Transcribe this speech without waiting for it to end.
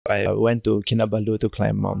I went to Kinabalu to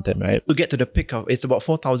climb a mountain, right? To get to the peak of, it's about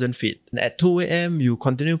 4,000 feet. And at 2 a.m., you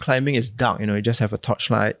continue climbing, it's dark, you just have a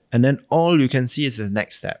torchlight. And then all you can see is the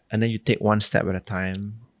next step. And then you take one step at a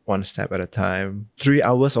time, 3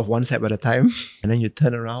 hours of one step at a time. And then you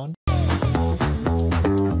turn around.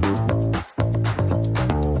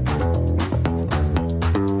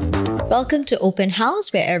 Welcome to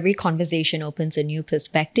OpenHaus, where every conversation opens a new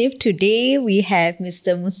perspective. Today, we have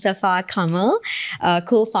Mr. Mustaffa Kamal,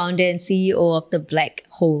 co-founder and CEO of the Black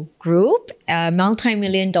Hole Group, a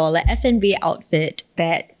multi-million-dollar F&B outfit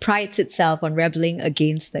that prides itself on rebelling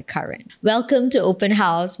against the current. Welcome to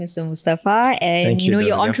OpenHaus, Mr. Mustaffa. And Thank you,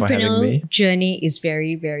 your Davinia, for having entrepreneurial me. journey is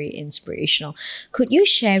very, very inspirational. Could you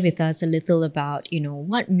share with us a little about,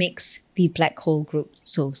 what makes the Black Hole Group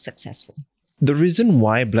so successful? The reason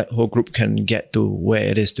why Black Hole Group can get to where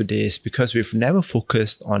it is today is because we've never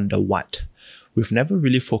focused on the what. We've never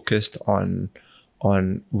really focused on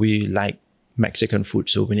we like Mexican food,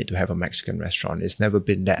 so we need to have a Mexican restaurant. It's never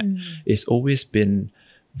been that. It's always been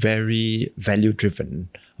very value driven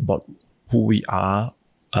about who we are,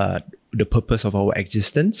 the purpose of our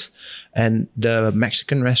existence. And the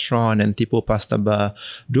Mexican restaurant and Tipo Pasta Bar,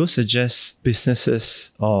 those are just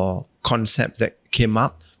businesses or concepts that came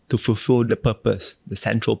up to fulfill the purpose, the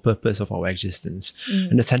central purpose of our existence.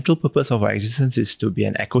 And the central purpose of our existence is to be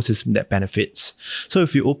an ecosystem that benefits. So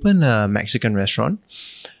if you open a Mexican restaurant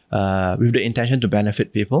with the intention to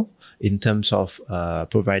benefit people in terms of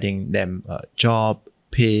providing them a job,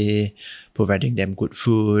 pay, providing them good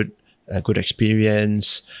food, a good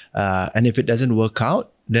experience, and if it doesn't work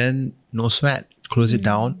out, then no sweat. Close it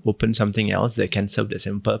down, open something else that can serve the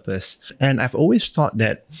same purpose. And I've always thought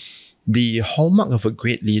that the hallmark of a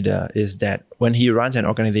great leader is that when he runs an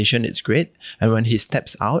organization, it's great. And when he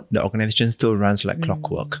steps out, the organization still runs like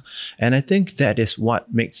clockwork. And I think that is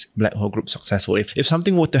what makes Black Hole Group successful. If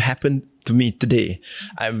something were to happen to me today,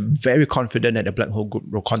 I'm very confident that the Black Hole Group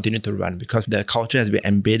will continue to run because the culture has been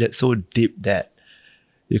embedded so deep that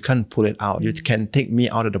you can't pull it out. You can take me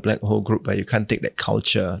out of the Black Hole Group, but you can't take that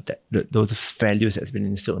culture, those values that's been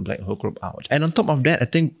instilled in Black Hole Group out. And on top of that, I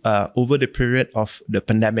think over the period of the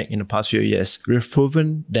pandemic in the past few years, we've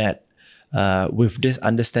proven that with this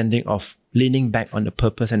understanding of leaning back on the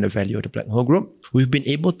purpose and the value of the Black Hole Group, we've been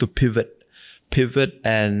able to pivot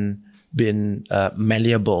and been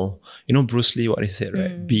malleable. Bruce Lee, what he said,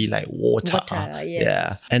 right? Be like water. Yes.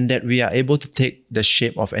 Yeah. And that we are able to take the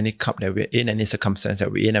shape of any cup that we're in, any circumstance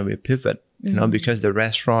that we're in, and we pivot. Because the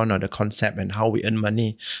restaurant or the concept and how we earn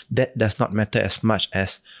money, that does not matter as much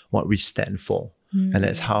as what we stand for. And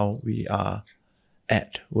that's how we are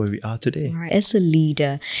at where we are today. Right. As a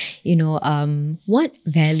leader, what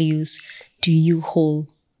values do you hold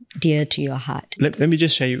dear to your heart? Let me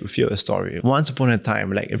just share with you a story. Once upon a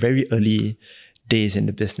time, like very early days in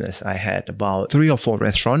the business, I had about 3 or 4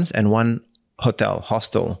 restaurants and 1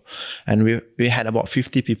 hostel. And we had about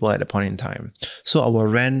 50 people at the point in time. So our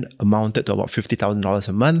rent amounted to about $50,000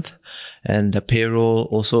 a month. And the payroll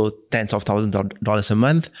also tens of thousands of dollars a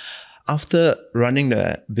month. After running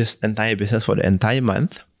the entire business for the entire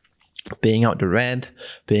month, paying out the rent,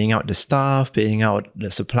 paying out the staff, paying out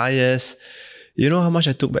the suppliers, you know how much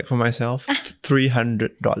I took back for myself?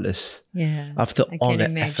 $300. Yeah. After all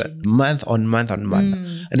that effort, month on month on month.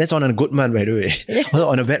 And that's on a good month, by the way. Although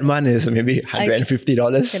on a bad month is maybe $150.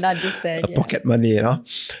 I can understand. Pocket money,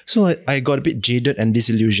 So I got a bit jaded and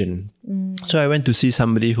disillusioned. So I went to see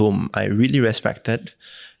somebody whom I really respected,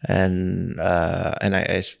 and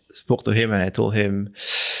I spoke to him and I told him,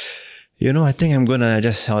 I think I'm gonna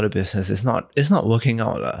just sell the business. It's not working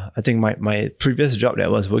out. I think my previous job that I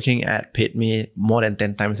was working at paid me more than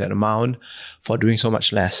 10 times that amount for doing so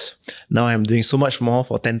much less. Now I'm doing so much more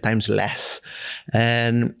for 10 times less.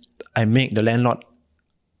 And I make the landlord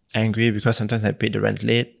angry because sometimes I pay the rent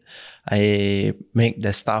late. I make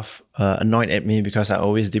the staff annoyed at me because I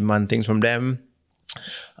always demand things from them.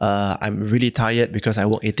 I'm really tired because I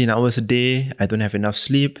work 18 hours a day. I don't have enough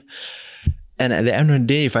sleep. And at the end of the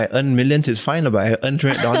day, if I earn millions, it's fine, but I earn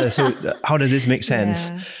 $300. So how does this make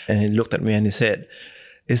sense? Yeah. And he looked at me and he said,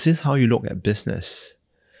 is this how you look at business?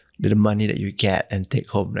 The money that you get and take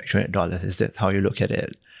home, like $300, is that how you look at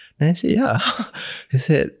it? And I said, yeah. He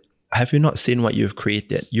said, have you not seen what you've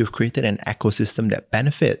created? You've created an ecosystem that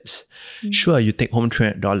benefits. Sure, you take home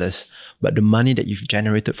 $300, but the money that you've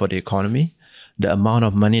generated for the economy, the amount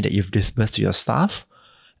of money that you've disbursed to your staff,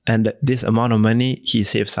 and this amount of money he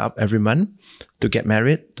saves up every month to get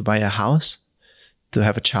married, to buy a house, to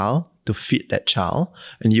have a child, to feed that child,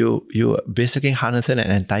 and you basically harnessing an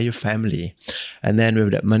entire family. And then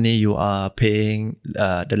with that money, you are paying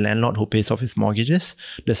the landlord who pays off his mortgages,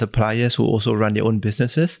 the suppliers who also run their own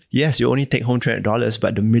businesses. Yes, you only take home $300,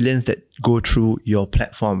 but the millions that go through your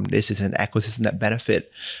platform, this is an ecosystem that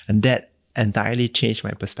benefit. And that entirely changed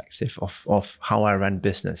my perspective of how I run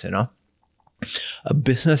business, A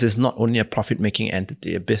business is not only a profit-making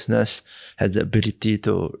entity. A business has the ability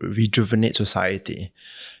to rejuvenate society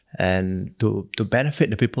and to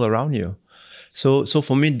benefit the people around you. So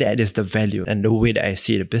for me, that is the value and the way that I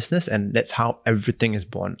see the business, and that's how everything is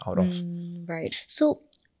born out of. Right. So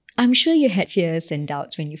I'm sure you had fears and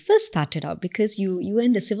doubts when you first started out, because you were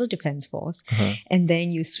in the Civil Defence Force and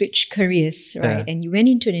then you switched careers, right? And you went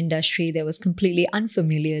into an industry that was completely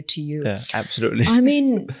unfamiliar to you. Yeah, absolutely. I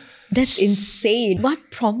mean, that's insane.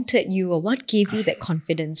 What prompted you, or what gave you that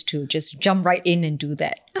confidence to just jump right in and do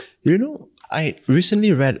that? I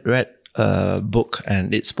recently read a book,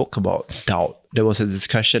 and it spoke about doubt. There was a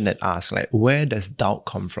discussion that asked, where does doubt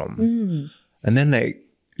come from? And then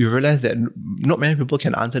you realize that not many people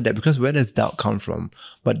can answer that, because where does doubt come from?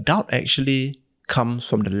 But doubt actually comes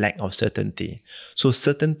from the lack of certainty. So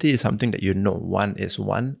certainty is something that one is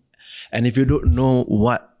one. And if you don't know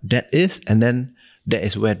what that is, and then that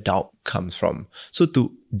is where doubt comes from. So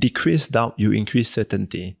to decrease doubt, you increase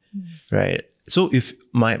certainty, right? So if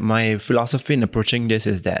my philosophy in approaching this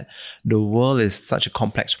is that the world is such a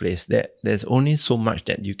complex place that there's only so much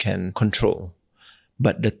that you can control.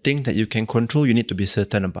 But the thing that you can control, you need to be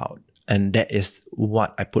certain about. And that is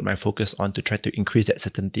what I put my focus on, to try to increase that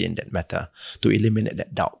certainty in that matter, to eliminate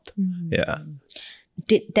that doubt. Yeah.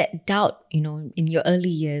 Did that doubt, in your early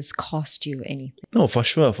years cost you anything? No, for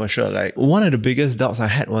sure. One of the biggest doubts I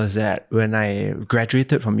had was that when I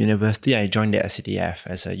graduated from university, I joined the SCDF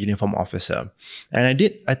as a uniform officer. And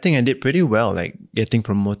I think I did pretty well, getting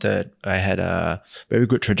promoted. I had a very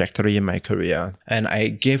good trajectory in my career. And I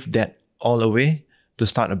gave that all away to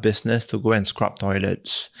start a business, to go and scrub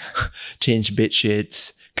toilets, change bed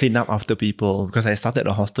sheets, clean up after people, because I started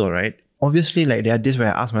a hostel, right? Obviously, there are days where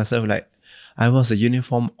I ask myself, I was a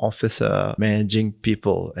uniform officer managing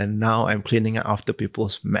people, and now I'm cleaning up after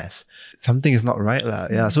people's mess. Something is not right.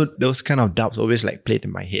 Yeah. So those kind of doubts always played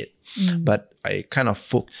in my head. But I kind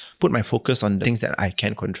of put my focus on the things that I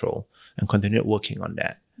can control and continued working on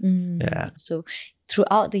that. Yeah. So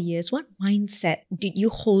throughout the years, what mindset did you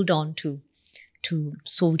hold on to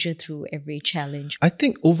soldier through every challenge? I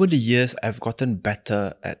think over the years, I've gotten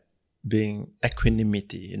better at being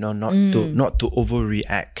equanimity, not to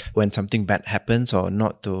overreact when something bad happens, or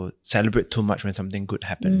not to celebrate too much when something good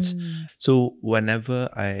happens. So whenever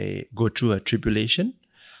I go through a tribulation,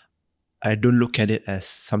 I don't look at it as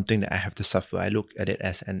something that I have to suffer. I look at it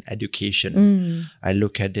as an education. I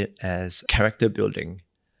look at it as character building.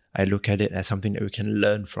 I look at it as something that we can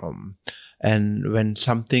learn from. And when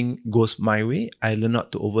something goes my way, I learn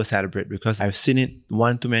not to over-celebrate, because I've seen it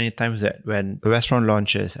one too many times that when a restaurant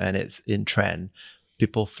launches and it's in trend,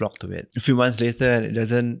 people flock to it. A few months later, and it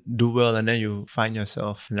doesn't do well, and then you find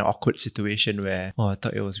yourself in an awkward situation where, I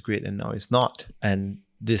thought it was great and now it's not. And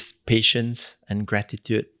this patience and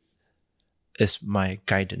gratitude is my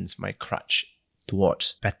guidance, my crutch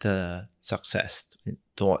towards better success,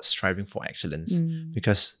 towards striving for excellence.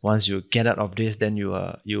 Because once you get out of this, then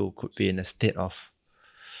you could be in a state of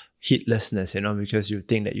heedlessness, because you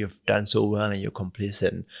think that you've done so well and you're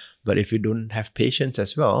complacent. But if you don't have patience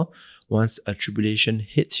as well, once a tribulation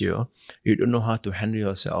hits you, you don't know how to handle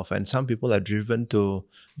yourself. And some people are driven to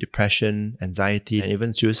depression, anxiety, and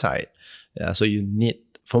even suicide. So you need,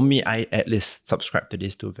 for me, I at least subscribe to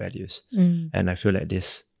these two values. And I feel like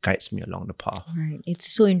this guides me along the path. Right.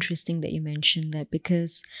 It's so interesting that you mentioned that,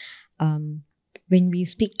 because when we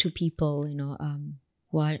speak to people,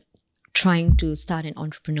 who are trying to start an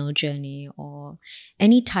entrepreneurial journey or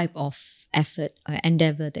any type of effort or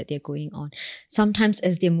endeavor that they're going on, sometimes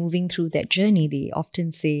as they're moving through that journey, they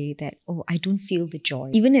often say that, I don't feel the joy,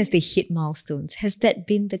 even as they hit milestones. Has that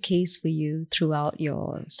been the case for you throughout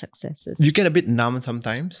your successes? You get a bit numb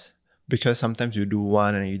sometimes, because sometimes you do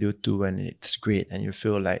one and you do two and it's great, and you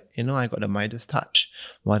feel like, I got the Midas touch.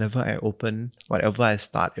 Whatever I open, whatever I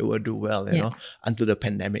start, it will do well, you know, until the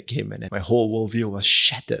pandemic came, and then my whole worldview was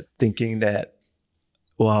shattered, thinking that,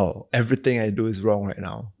 wow, everything I do is wrong right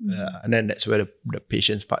now. And then that's where the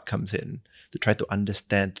patience part comes in, to try to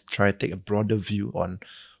understand, to try to take a broader view on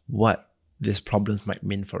what these problems might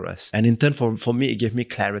mean for us. And in turn, for me, it gave me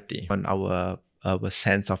clarity on our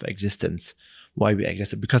sense of existence. Why we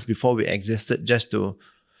existed, because before we existed just to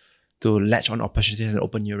latch on opportunities and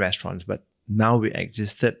open new restaurants, but now we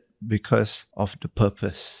existed because of the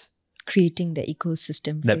purpose, creating the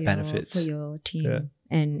ecosystem that benefits for your team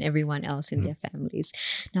and everyone else in their families.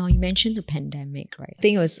 Now, you mentioned the pandemic, right? I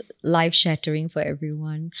think it was life-shattering for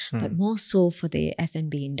everyone, but more so for the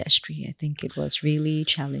F&B industry. I think it was really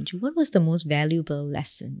challenging. What was the most valuable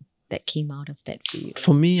lesson that came out of that for you?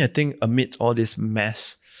 For me, I think amidst all this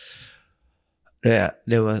mess, there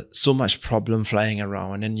was so much problem flying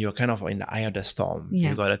around, and then you're kind of in the eye of the storm.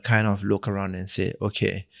 You got to kind of look around and say,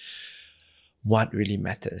 okay, what really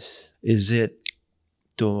matters? Is it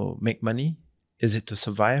to make money? Is it to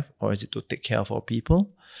survive? Or is it to take care of our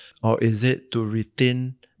people? Or is it to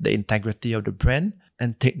retain the integrity of the brand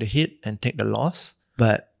and take the hit and take the loss?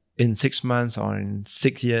 But in 6 months or in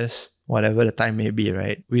 6 years, whatever the time may be,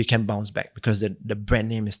 right, we can bounce back because the brand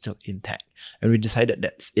name is still intact. And we decided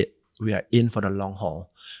that's it. We are in for the long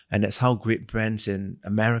haul. And that's how great brands in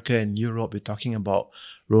America and Europe, we're talking about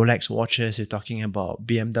Rolex watches, we're talking about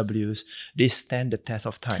BMWs, they stand the test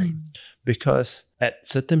of time. Because at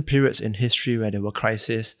certain periods in history where there were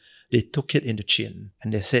crises, they took it in the chin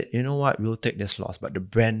and they said, you know what, we'll take this loss, but the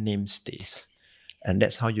brand name stays. And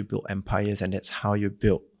that's how you build empires, and that's how you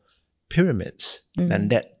build pyramids. And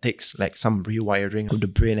that takes like some rewiring of the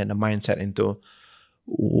brain and the mindset into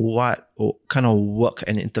what kind of work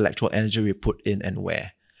and intellectual energy we put in and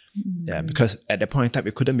where. Yeah, because at that point in time,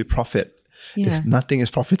 it couldn't be profit. Nothing is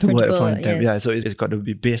profitable at that point in time. Yeah, so it's got to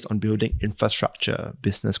be based on building infrastructure,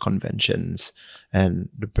 business conventions, and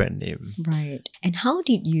the brand name. Right. And how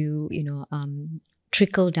did you,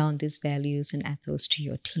 trickle down these values and ethos to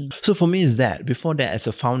your team? So for me, is that before that, as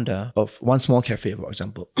a founder of one small cafe, for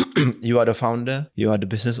example, you are the founder, you are the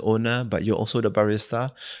business owner, but you're also the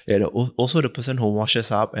barista. You're also the person who washes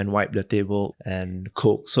up and wipe the table and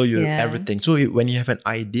cook. So you're everything. So when you have an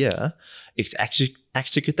idea, it's actually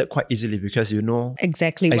executed quite easily because you know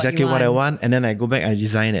exactly what I want, and then I go back and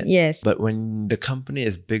design it. Yes. But when the company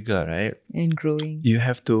is bigger, right, and growing, you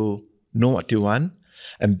have to know what you want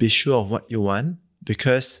and be sure of what you want,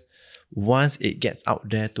 because once it gets out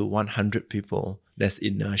there to 100 people, there's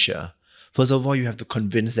inertia. First of all, you have to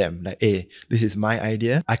convince them like, hey, this is my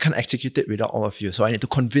idea. I can't execute it without all of you. So I need to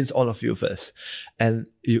convince all of you first. And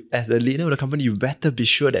you, as the leader of the company, you better be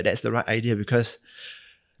sure that that's the right idea, because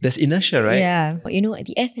there's inertia, right? Yeah.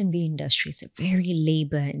 The F&B industry is a very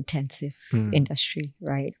labor-intensive industry,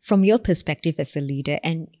 right? From your perspective as a leader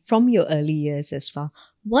and from your early years as well,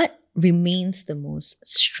 what remains the most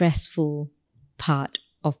stressful part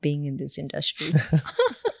of being in this industry?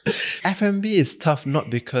 F&B is tough, not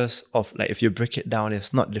because of, like, if you break it down,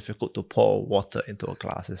 it's not difficult to pour water into a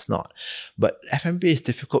glass. It's not. But F&B is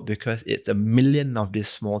difficult because it's a million of these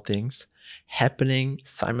small things happening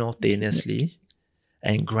simultaneously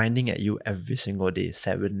and grinding at you every single day,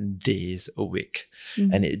 7 days a week.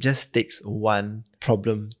 And it just takes one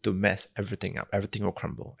problem to mess everything up. Everything will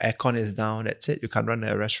crumble. Aircon is down, that's it. You can't run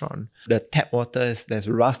a restaurant. The tap water there's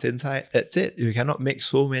rust inside, that's it. You cannot make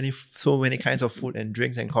so many kinds of food and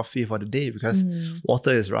drinks and coffee for the day because water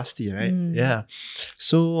is rusty, right? Yeah.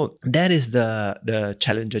 So that is the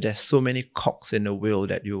challenge. There's so many cogs in the wheel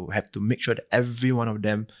that you have to make sure that every one of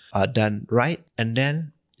them are done right. And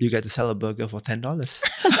then you get to sell a burger for $10.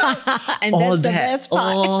 And that's the best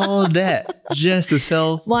part. All that just to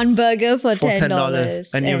sell one burger for $10.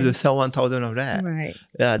 And you have to sell 1,000 of that. Right.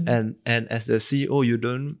 Yeah. And as the CEO,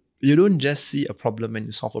 you don't just see a problem and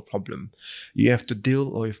you solve a problem. You have to deal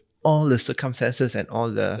with all the circumstances and all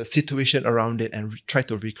the situation around it and try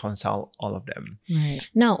to reconcile all of them. Right.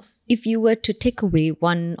 Now, if you were to take away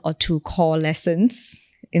one or two core lessons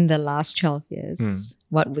in the last 12 years,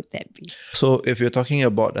 what would that be? So if you're talking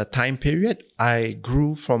about a time period, I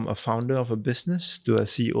grew from a founder of a business to a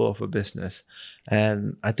CEO of a business.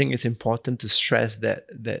 And I think it's important to stress that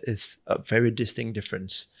there is a very distinct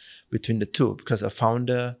difference between the two, because a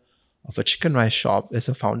founder of a chicken rice shop is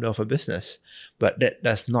a founder of a business. But that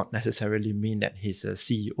does not necessarily mean that he's a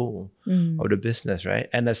CEO of the business, right?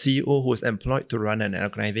 And a CEO who is employed to run an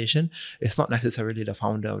organization is not necessarily the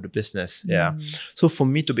founder of the business. Yeah. So for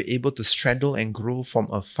me to be able to straddle and grow from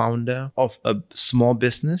a founder of a small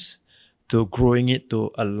business to growing it to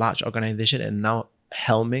a large organization and now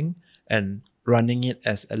helming and running it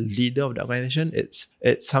as a leader of the organization, it's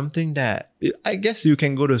something that I guess you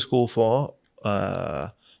can go to school for,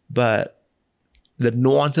 but the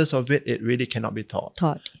nuances of it really cannot be taught.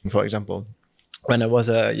 For example, when I was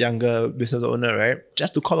a younger business owner, right,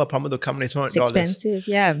 just to call a plumber to come, it's $200. It's expensive,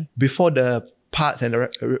 yeah. Before the parts and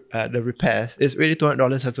the repairs, it's really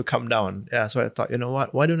 $200 has to come down. Yeah, so I thought, you know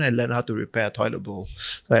what? Why don't I learn how to repair a toilet bowl?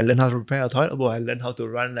 So I learned how to repair a toilet bowl. I learned how to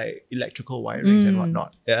run like electrical wirings and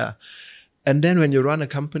whatnot. Yeah. And then when you run a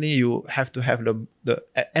company, you have to have the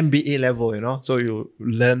MBA level, so you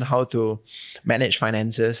learn how to manage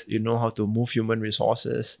finances, you know how to move human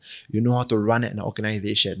resources, you know how to run an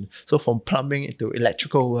organization. So from plumbing to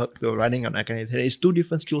electrical work to running an organization, it's 2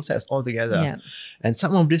 different skill sets altogether. Yeah. And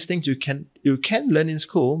some of these things you can learn in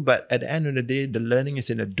school, but at the end of the day, the learning is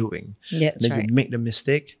in the doing. That's then right. you make the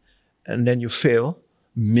mistake and then you fail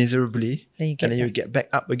miserably, Then you get back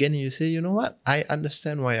up again and you say, you know what, I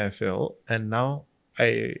understand why I failed and now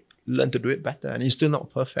I learn to do it better, and you're still not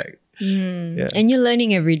perfect. Yeah. And you're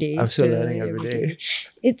learning every day. I'm still learning every day.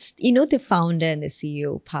 It's, the founder and the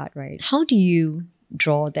CEO part, right? How do you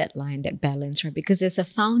draw that line, that balance, right? Because as a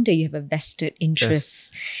founder, you have a vested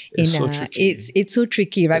interest It's so tricky. It's so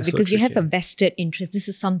tricky, right? It's so Because you have a tricky. vested interest. This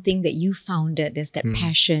is something that you founded. There's that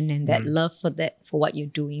passion and that love for what you're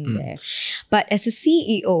doing there. But as a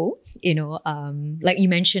CEO, like you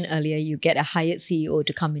mentioned earlier, you get a hired CEO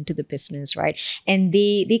to come into the business, right? And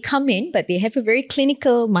they come in, but they have a very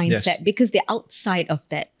clinical mindset because they're outside of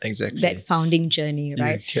that founding journey,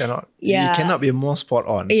 right? You cannot be more spot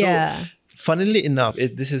on. Yeah. So, funnily enough,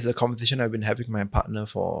 this is a conversation I've been having with my partner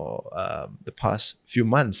for the past few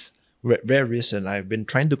months. Very recent. I've been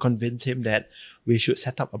trying to convince him that we should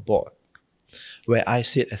set up a board where I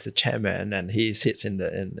sit as the chairman and he sits in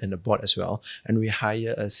the board as well. And we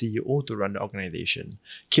hire a CEO to run the organization,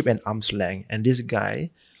 keep an arm's length. And this guy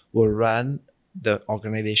will run the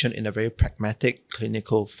organization in a very pragmatic,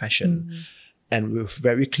 clinical fashion and with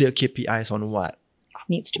very clear KPIs on what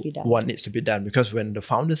needs to be done. What needs to be done. Because when the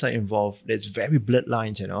founders are involved, there's very blurred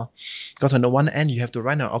lines, Because on the one end, you have to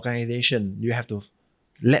run an organization. You have to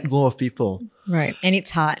let go of people. Right. And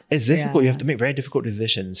it's hard. It's difficult. You have to make very difficult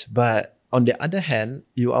decisions. But on the other hand,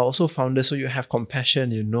 you are also founders, so you have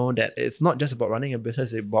compassion. You know that it's not just about running a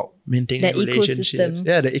business, it's about maintaining relationships. Ecosystem.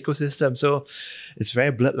 Yeah, the ecosystem. So it's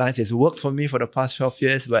very blurred lines. It's worked for me for the past 12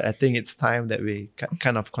 years, but I think it's time that we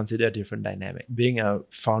kind of consider a different dynamic. Being a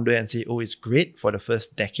founder and CEO is great for the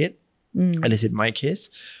first decade, at least in my case,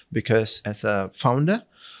 because as a founder,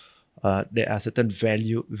 there are certain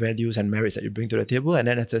values and merits that you bring to the table. And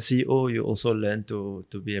then as a CEO, you also learn to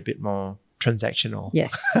be a bit more transactional.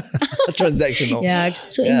 Yes. Transactional. Yeah.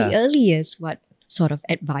 So in the early years, what sort of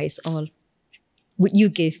advice or would you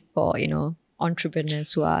give for,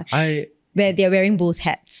 entrepreneurs who are where they're wearing both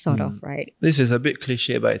hats, sort of, right? This is a bit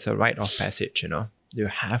cliche, but it's a rite of passage, You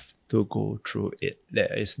have to go through it.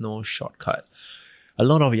 There is no shortcut. A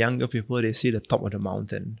lot of younger people, they see the top of the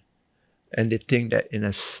mountain and they think that in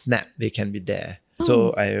a snap, they can be there.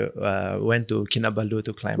 So I went to Kinabalu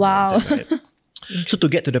to climb a mountain, right? So to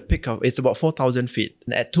get to the peak it's about 4,000 feet.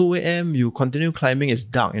 And at 2 a.m., you continue climbing, it's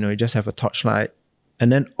dark, you just have a torchlight.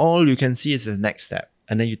 And then all you can see is the next step.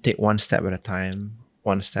 And then you take one step at a time,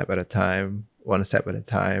 one step at a time, one step at a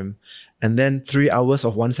time. And then 3 hours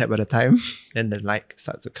of one step at a time, and the light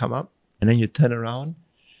starts to come up. And then you turn around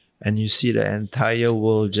and you see the entire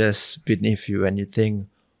world just beneath you. And you think,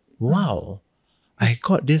 wow, I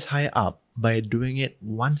got this high up by doing it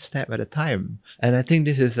one step at a time. And I think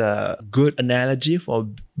this is a good analogy for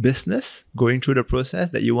business, going through the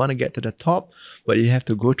process that you want to get to the top, but you have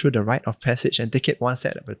to go through the rite of passage and take it one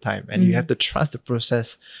step at a time. And you have to trust the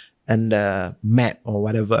process and the map or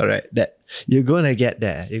whatever, right? That you're going to get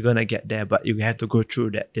there. You're going to get there, but you have to go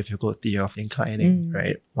through that difficulty of inclining,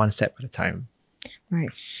 right? One step at a time. Right.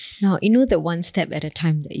 Now, the one step at a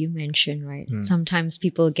time that you mentioned, right? Sometimes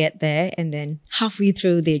people get there and then halfway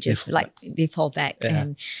through, they just they fall back.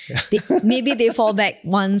 And maybe they fall back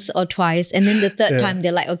once or twice. And then the third time,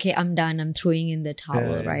 they're like, okay, I'm done. I'm throwing in the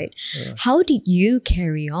towel, right? Yeah. How did you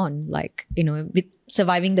carry on, with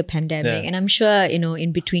surviving the pandemic? And I'm sure,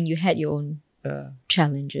 in between, you had your own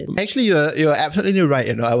challenges. Actually, you're absolutely right.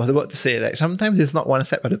 I was about to say sometimes it's not one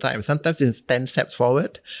step at a time. Sometimes it's 10 steps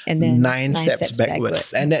forward and then 9 steps backward.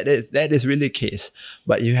 And that is really the case.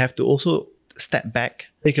 But you have to also step back,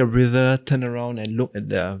 take a breather, turn around and look at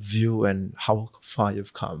the view and how far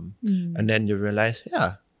you've come. And then you realize,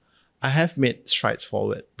 I have made strides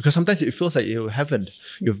forward. Because sometimes it feels like you haven't.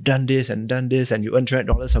 You've done this and you earn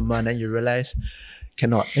 $200 a month and you realize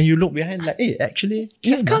cannot. And you look behind like, hey, actually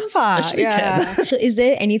you've come far. Actually can. So is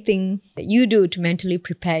there anything that you do to mentally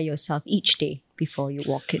prepare yourself each day before you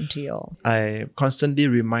walk into your... I constantly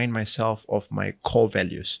remind myself of my core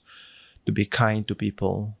values. To be kind to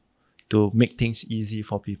people, to make things easy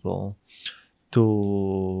for people,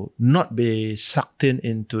 to not be sucked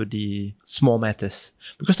into the small matters,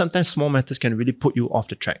 because sometimes small matters can really put you off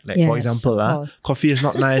the track. Like for Yes, example, of course. coffee is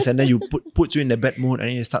not nice, and then you puts you in a bad mood, and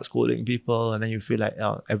then you start scolding people, and then you feel like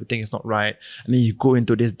everything is not right, and then you go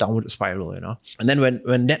into this downward spiral, And then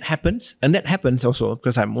when that happens, and that happens also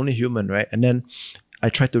because I'm only human, right? And then I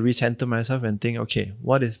try to recenter myself and think, okay,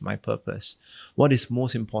 what is my purpose? What is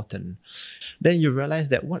most important? Then you realize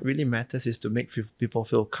that what really matters is to make people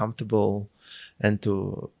feel comfortable, and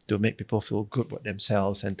to make people feel good about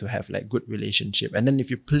themselves, and to have like good relationship. And then if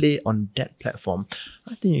you play on that platform,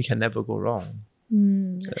 I think you can never go wrong.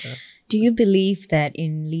 Do you believe that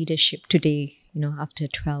in leadership today, after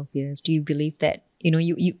 12 years, do you believe that,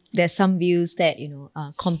 you there's some views that,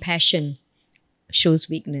 compassion shows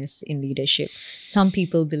weakness in leadership. Some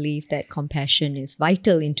people believe that compassion is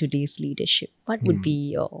vital in today's leadership. What would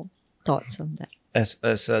be your thoughts on that?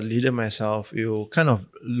 As a leader myself, you kind of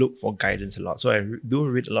look for guidance a lot. So I do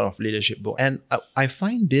read a lot of leadership books. And I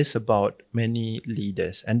find this about many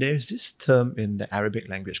leaders. And there's this term in the Arabic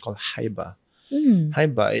language called haiba.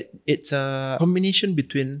 Haiba, it's a combination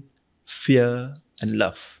between fear and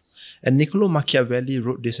love. And Niccolo Machiavelli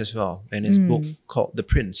wrote this as well in his book called The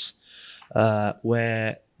Prince,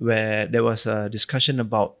 where there was a discussion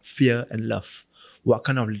about fear and love. What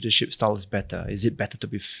kind of leadership style is better? Is it better to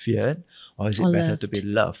be feared, or is it better to be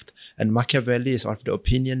loved? And Machiavelli is of the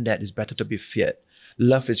opinion that it's better to be feared.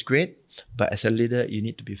 Love is great, but as a leader, you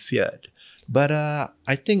need to be feared. But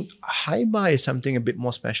I think haiba is something a bit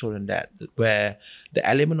more special than that, where the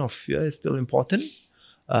element of fear is still important,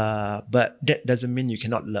 but that doesn't mean you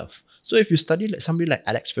cannot love. So if you study like somebody like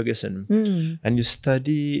Alex Ferguson, and you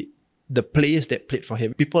study the players that played for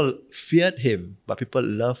him, people feared him, but people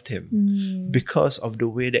loved him because of the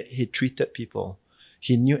way that he treated people.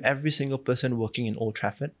 He knew every single person working in Old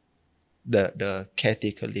Trafford, the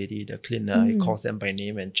caretaker lady, the cleaner. He calls them by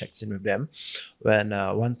name and checks in with them. When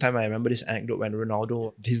one time, I remember this anecdote, when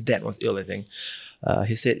Ronaldo, his dad was ill, I think.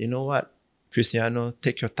 He said, you know what, Cristiano,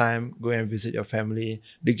 take your time, go and visit your family.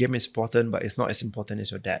 The game is important, but it's not as important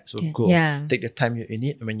as your dad. So go, take the time you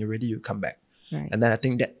need, and when you're ready, you come back. Right. And then I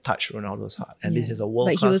think that touched Ronaldo's heart. And this is a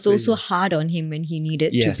world-class But he was player. also hard on him when he needed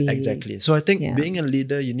to be. Yes, exactly. So I think being a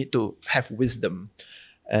leader, you need to have wisdom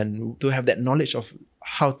and to have that knowledge of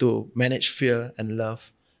how to manage fear and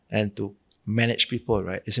love and to manage people,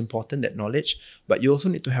 right? It's important, that knowledge, but you also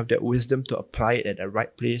need to have that wisdom to apply it at the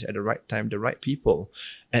right place, at the right time, the right people.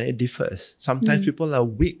 And it differs. Sometimes people are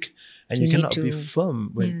weak and you cannot be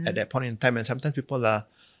firm at that point in time. And sometimes people are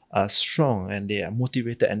strong and they are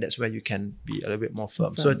motivated, and that's where you can be a little bit more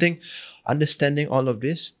firm. So I think understanding all of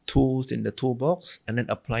these tools in the toolbox and then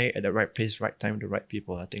apply it at the right place, right time, the right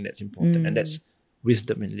people, I think that's important. And that's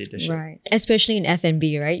wisdom in leadership. Right. Especially in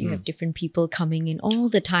F&B, right? You have different people coming in all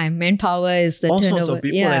the time. Manpower is the all turnover. Sorts of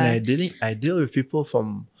people, and I deal with people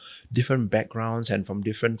from different backgrounds and from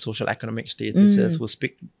different social economic statuses who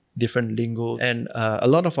speak different lingo. And a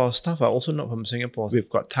lot of our staff are also not from Singapore. We've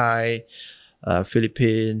got Thai,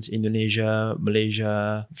 Philippines, Indonesia,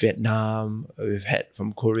 Malaysia, Vietnam. We've had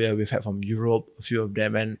from Korea, we've had from Europe, a few of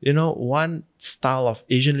them. And one style of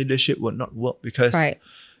Asian leadership would not work because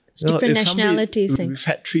it's different nationalities. We've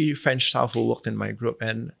had 3 French staff who worked in my group,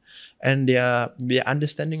 and their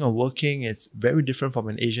understanding of working is very different from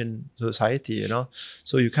an Asian society,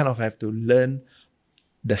 So you kind of have to learn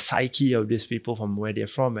the psyche of these people from where they're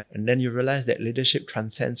from. And then you realize that leadership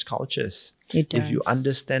transcends cultures. It does. If you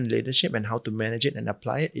understand leadership and how to manage it and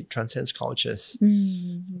apply it, it transcends cultures.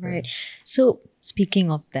 Right. So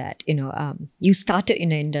speaking of that, you started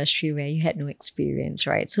in an industry where you had no experience,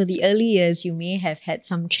 right? So the early years, you may have had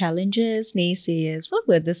some challenges, naysayers. What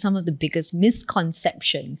were some of the biggest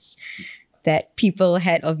misconceptions that people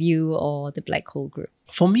had of you or the Black Hole Group?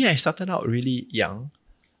 For me, I started out really young.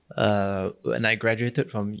 When I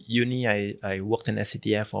graduated from uni, I worked in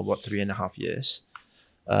SCDF for about 3.5 years.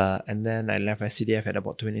 And then I left SCDF at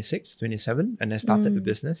about 26, 27, and I started the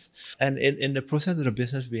business. And in the process of the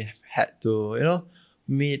business, we have had to,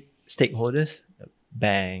 meet stakeholders,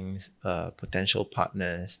 banks, potential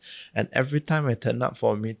partners. And every time I turned up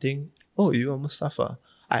for a meeting, oh, you are Mustaffa.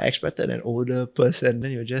 I expected an older person,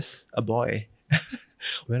 then you're just a boy.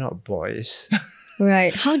 We're not boys.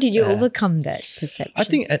 Right. How did you overcome that perception? I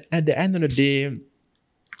think at the end of the day,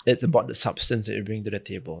 it's about the substance that you bring to the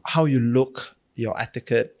table. How you look, your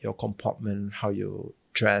etiquette, your comportment, how you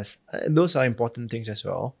dress. Those are important things as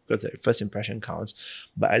well, because the first impression counts.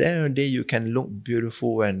 But at the end of the day, you can look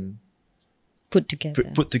beautiful and put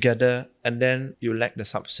together, and then you lack the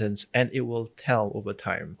substance, and it will tell over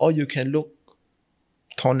time. Or you can look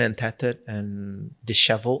torn and tattered and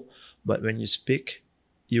disheveled, but when you speak,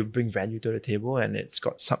 you bring value to the table and it's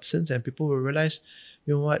got substance, and people will realize,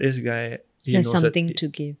 you know what, this guy, he There's knows something that to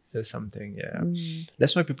give. there's something,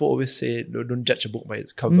 That's why people always say don't judge a book by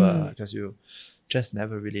its cover, because you just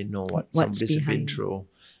never really know what What's somebody's been behind. through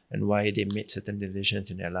and why they made certain decisions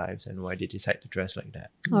in their lives and why they decide to dress like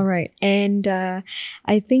that. All right. And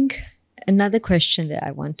I think another question that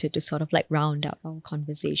I wanted to sort of like round out our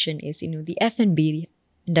conversation is, the F&B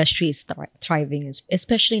industry is thriving,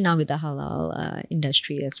 especially now with the halal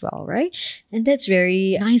industry as well, right? And that's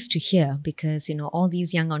very nice to hear because, all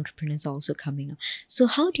these young entrepreneurs are also coming up. So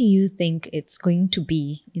how do you think it's going to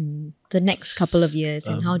be in the next couple of years,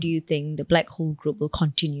 and how do you think the Black Hole Group will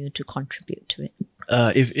continue to contribute to it?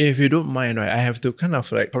 If you don't mind, right, I have to kind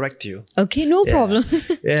of like correct you. Okay, no problem.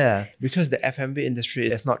 Yeah, because the F&B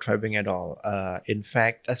industry is not thriving at all. In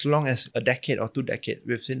fact, as long as a decade or 2 decades,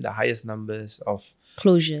 we've seen the highest numbers of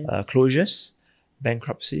closures,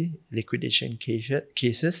 bankruptcy, liquidation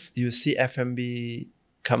cases. You see F&B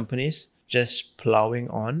companies just plowing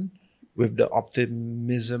on with the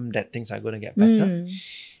optimism that things are going to get better.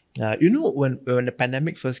 When the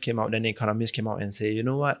pandemic first came out, then the economists came out and say, you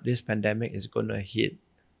know what, this pandemic is going to hit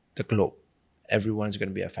the globe. Everyone's going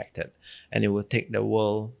to be affected. And it will take the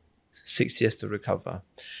world 6 years to recover.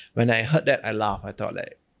 When I heard that, I laughed. I thought,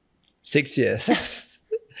 like, 6 years?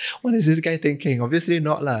 What is this guy thinking? Obviously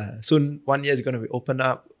not lah. Soon 1 year is going to be opened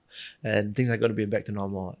up and things are going to be back to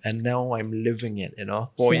normal. And now I'm living it,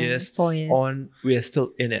 4 years on, we are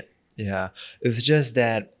still in it. Yeah. It's just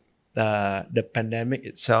that the pandemic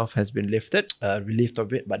itself has been relieved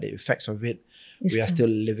of it, but the effects of it, we are still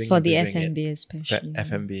living for the F&B especially.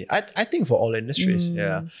 F&B. I think for all industries,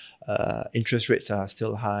 interest rates are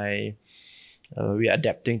still high. We are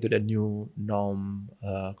adapting to the new norm.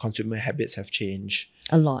 Consumer habits have changed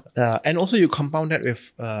a lot. And also you compound that with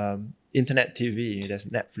internet TV. There's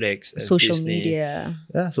Netflix, social Disney. media.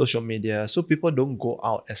 Yeah, social media. So people don't go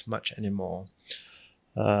out as much anymore.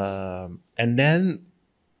 And then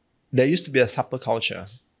there used to be a supper culture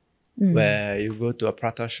where you go to a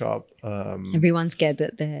prata shop. Everyone's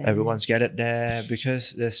gathered there.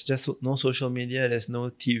 Because there's just no social media, there's no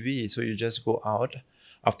TV. So you just go out.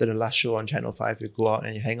 After the last show on Channel 5, you go out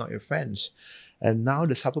and you hang out with your friends. And now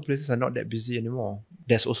the supper places are not that busy anymore.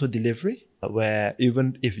 There's also delivery, where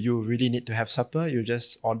even if you really need to have supper, you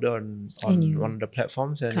just order on one of the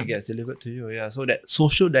platforms and it gets delivered to you. Yeah, so that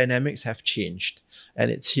social dynamics have changed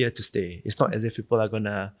and it's here to stay. It's not as if people are going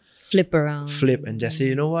to flip and just say,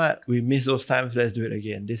 you know what, we miss those times, let's do it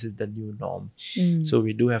again. This is the new norm. So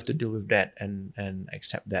we do have to deal with that and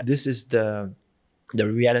accept that. This is the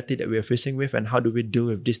reality that we are facing with, and how do we deal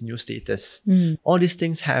with this new status. All these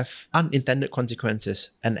things have unintended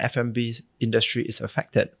consequences, and F&B industry is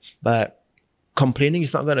affected. But complaining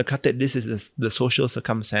is not going to cut it. This is the social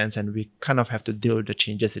circumstance, and we kind of have to deal with the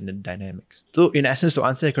changes in the dynamics. So in essence, to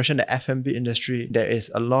answer your question, the F&B industry, there is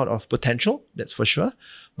a lot of potential, that's for sure,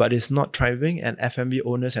 but it's not thriving, and F&B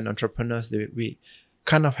owners and entrepreneurs, we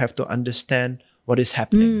kind of have to understand what is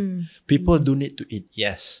happening. People do need to eat,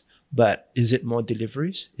 yes. But is it more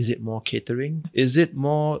deliveries? Is it more catering? Is it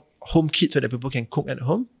more home kit so that people can cook at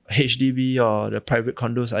home? HDB or the private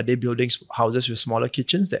condos, are they building houses with smaller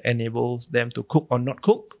kitchens that enables them to cook or not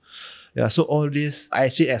cook? Yeah, so all this, I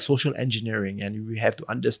see it as social engineering, and we have to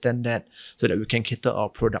understand that so that we can cater our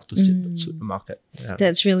product to suit the market. Yeah.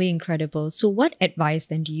 That's really incredible. So what advice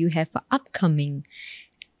then do you have for upcoming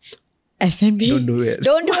F&B? Don't do it.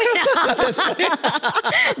 Don't do it.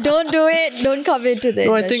 Don't do it. Don't come into the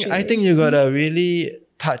industry. I think you gotta really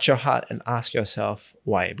touch your heart and ask yourself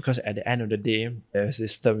why. Because at the end of the day, there's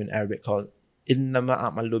this term in Arabic called innama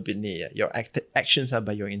a'malu binniyah. Your actions are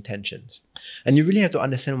by your intentions. And you really have to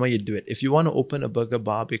understand why you do it. If you want to open a burger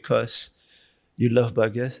bar because you love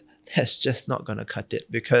burgers, that's just not gonna cut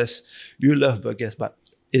it. Because you love burgers, but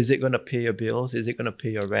is it going to pay your bills? Is it going to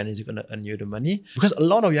pay your rent? Is it going to earn you the money? Because a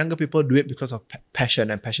lot of younger people do it because of passion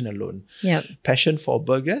and passion alone. Yeah. Passion for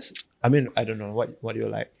burgers. I mean, I don't know what do you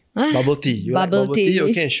like? Bubble tea. You like bubble tea?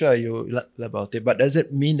 Okay, sure. You like bubble tea. But does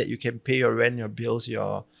it mean that you can pay your rent, your bills,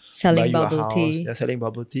 selling bubble tea? You're selling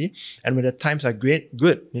bubble tea. And when the times are great,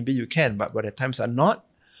 good. Maybe you can. But when the times are not,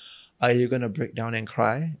 are you going to break down and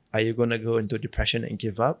cry? Are you going to go into depression and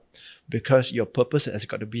give up? Because your purpose has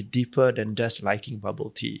got to be deeper than just liking bubble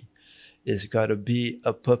tea. It's got to be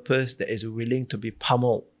a purpose that is willing to be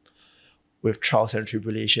pummeled with trials and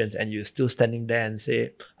tribulations, and you're still standing there and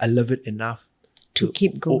say, I love it enough To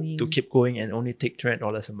keep going. To keep going and only take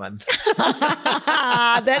 $200 a month.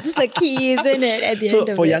 That's the key, isn't it? At the end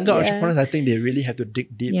of for it, younger entrepreneurs, I think they really have to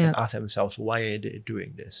dig deep Yeah. and ask themselves, why are they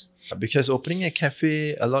doing this? Because opening a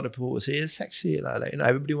cafe, a lot of people will say it's sexy. Like,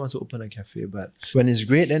 everybody wants to open a cafe, but when it's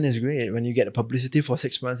great, then it's great. When you get the publicity for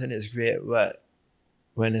 6 months, then it's great. But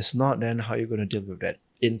when it's not, then how are you going to deal with that?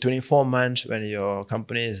 In 24 months, when your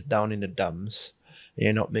company is down in the dumps,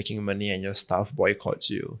 you're not making money and your staff boycotts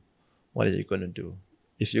you, what are you going to do?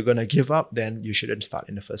 If you're going to give up, then you shouldn't start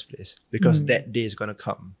in the first place, because that day is going to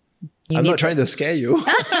come. I'm not trying to scare you.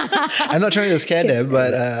 I'm not trying to scare them,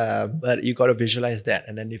 but you got to visualize that.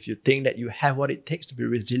 And then if you think that you have what it takes to be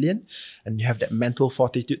resilient and you have that mental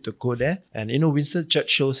fortitude to go there, and Winston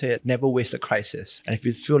Churchill said, never waste a crisis. And if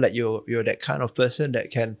you feel like you're that kind of person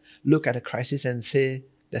that can look at a crisis and say,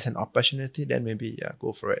 there's an opportunity, then maybe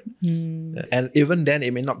go for it. And even then,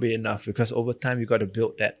 it may not be enough, because over time you got to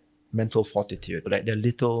build that mental fortitude. Like the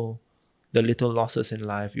little losses in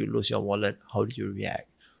life, you lose your wallet, how do you react?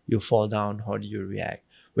 You fall down, how do you react?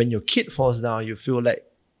 When your kid falls down, you feel like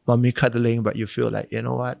mommy cuddling, but you feel like, you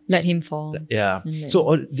know what? Let him fall. Yeah. So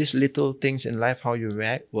all these little things in life, how you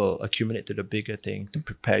react, will accumulate to the bigger thing to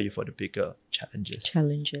prepare you for the bigger challenges.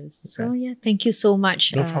 Okay. So thank you so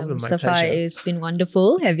much, No problem, my Mustaffa. pleasure. It's been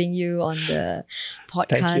wonderful having you on the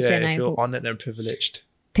podcast. Thank you. And I feel hope, honored and privileged.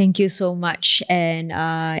 thank you so much.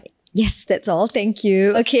 And yes, that's all. Thank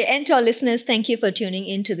you. Okay, and to our listeners, thank you for tuning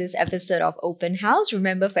in to this episode of Open House.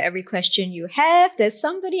 Remember, for every question you have, there's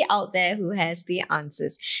somebody out there who has the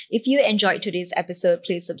answers. If you enjoyed today's episode,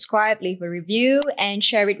 please subscribe, leave a review, and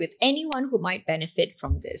share it with anyone who might benefit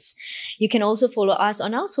from this. You can also follow us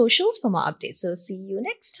on our socials for more updates. So see you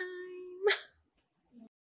next time.